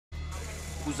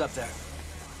Who's up there?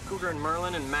 Cougar and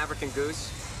Merlin and Maverick and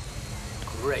Goose.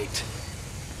 Great.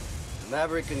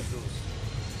 Maverick and Goose.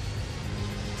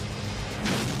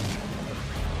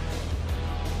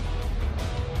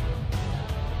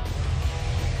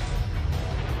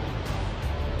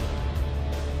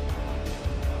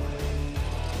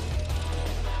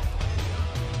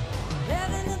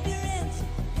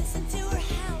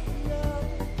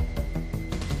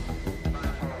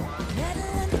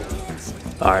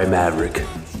 All right, Maverick,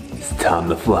 it's time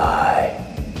to fly.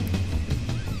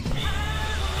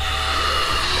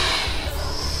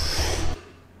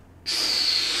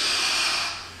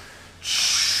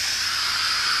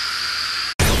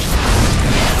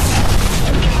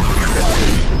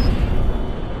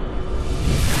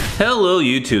 Hello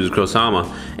YouTube, it's Krosama,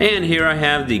 and here I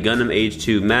have the Gundam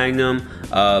H2 Magnum.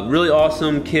 Really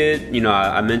awesome kit. You know,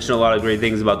 I mentioned a lot of great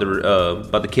things about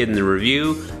the kit in the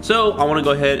review, so I want to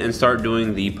go ahead and start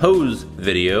doing the pose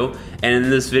video. And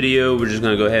in this video, we're just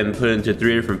going to go ahead and put it into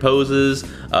 3 different poses. You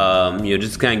know,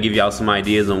 just to kind of give y'all some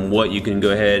ideas on what you can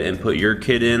go ahead and put your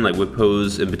kit in, like what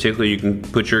pose in particular you can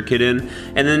put your kit in,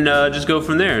 and then just go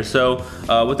from there. So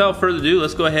without further ado,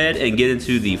 let's go ahead and get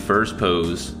into the first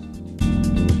pose.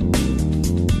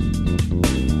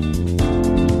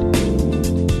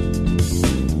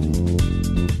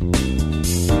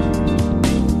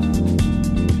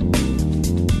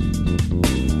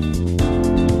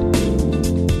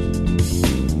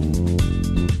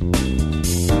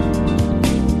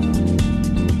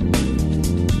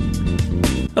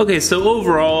 Okay, so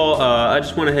overall, I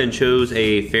just went ahead and chose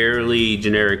a fairly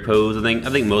generic pose. I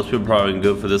think most people probably can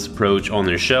go for this approach on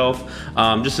their shelf.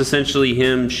 Just essentially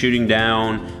him shooting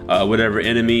down whatever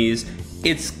enemies.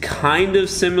 It's kind of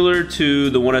similar to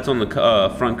the one that's on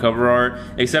the front cover art,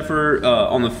 except for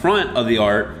on the front of the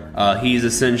art, he's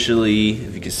essentially,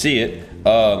 if you can see it,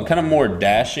 kind of more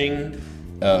dashing.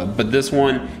 But this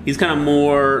one, he's kind of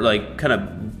more like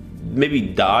maybe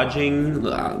dodging.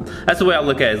 That's the way I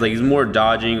look at it. It's like he's more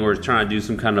dodging, or he's trying to do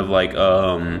some kind of like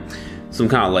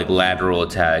lateral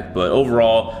attack. But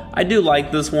overall, I do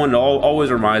like this one. It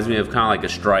always reminds me of kind of like a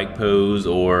strike pose,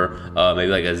 or maybe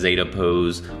like a Zeta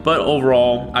pose. But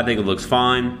overall, I think it looks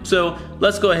fine. So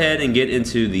let's go ahead and get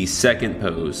into the second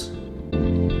pose.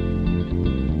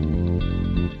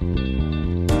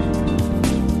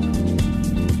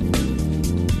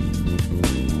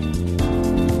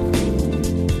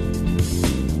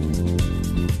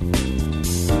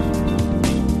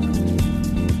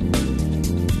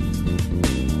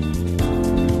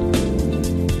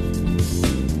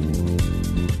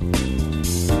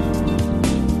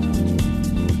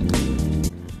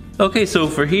 Okay, so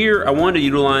for here, I wanted to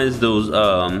utilize those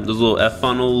little F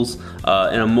funnels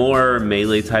in a more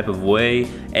melee type of way,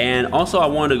 and also I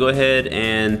wanted to go ahead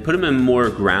and put them in a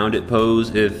more grounded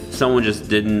pose. If someone just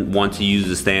didn't want to use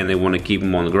the stand, they want to keep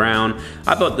them on the ground.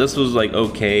 I thought this was like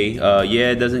okay. Yeah,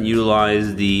 it doesn't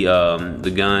utilize the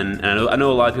gun, and I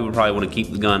know a lot of people probably want to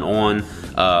keep the gun on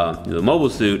the mobile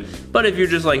suit, but if you're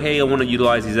just like, hey, I want to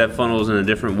utilize these F funnels in a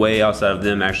different way outside of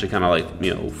them actually kind of like,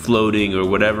 you know, floating or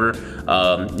whatever,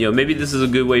 you know, maybe this is a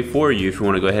good way for you if you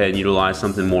want to go ahead and utilize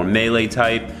something more melee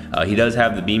type. He does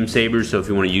have the beam sabers, so if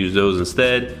you want to use those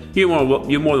instead, you're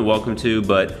more than welcome to.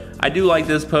 But I do like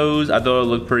this pose. I thought it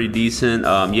looked pretty decent.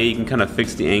 Yeah, you can kind of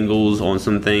fix the angles on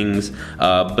some things,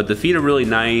 but the feet are really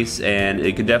nice, and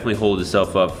it could definitely hold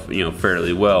itself up, you know,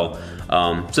 fairly well.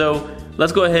 So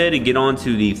let's go ahead and get on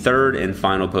to the third and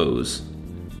final pose.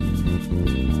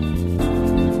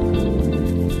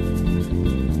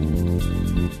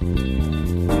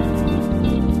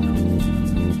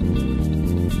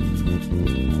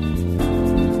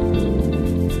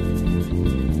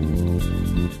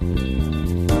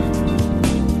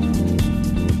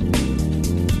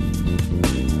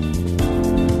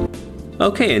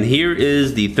 Okay, and here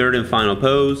is the third and final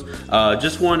pose.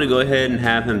 Just wanted to go ahead and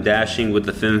have him dashing with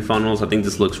the fin funnels. I think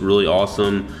this looks really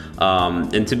awesome.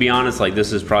 And to be honest, like,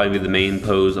 this is probably the main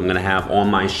pose I'm gonna have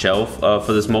on my shelf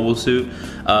for this mobile suit.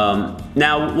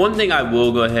 Now, one thing I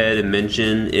will go ahead and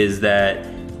mention is that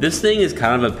this thing is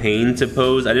kind of a pain to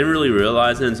pose. I didn't really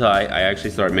realize it until I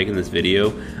actually started making this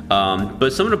video.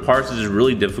 But some of the parts are just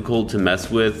really difficult to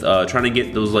mess with. Trying to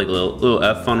get those like little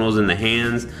F funnels in the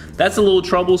hands, that's a little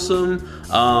troublesome.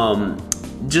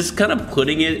 Just kind of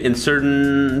putting it in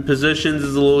certain positions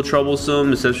is a little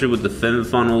troublesome, especially with the fin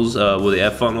funnels, with the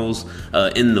F funnels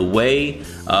in the way.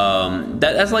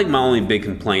 That's like my only big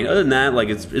complaint. Other than that, like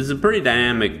it's a pretty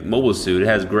dynamic mobile suit. It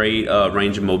has great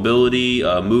range of mobility,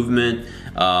 movement.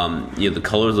 You know, the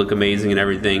colors look amazing and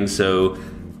everything. So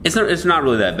It's not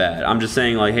really that bad. I'm just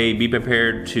saying, like, hey, be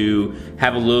prepared to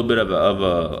have a little bit of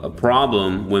a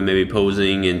problem when maybe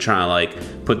posing and trying to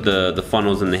like put the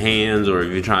funnels in the hands, or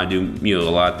if you're trying to do, you know,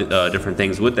 a lot of different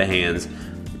things with the hands.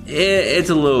 It's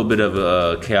a little bit of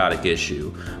a chaotic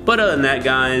issue. But other than that,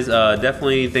 guys,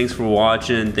 definitely thanks for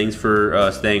watching. Thanks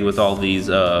for staying with all these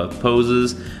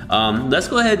poses. Let's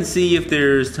go ahead and see if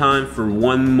there's time for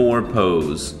one more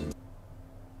pose.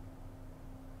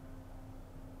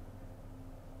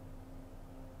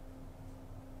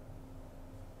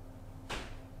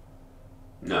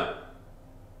 No.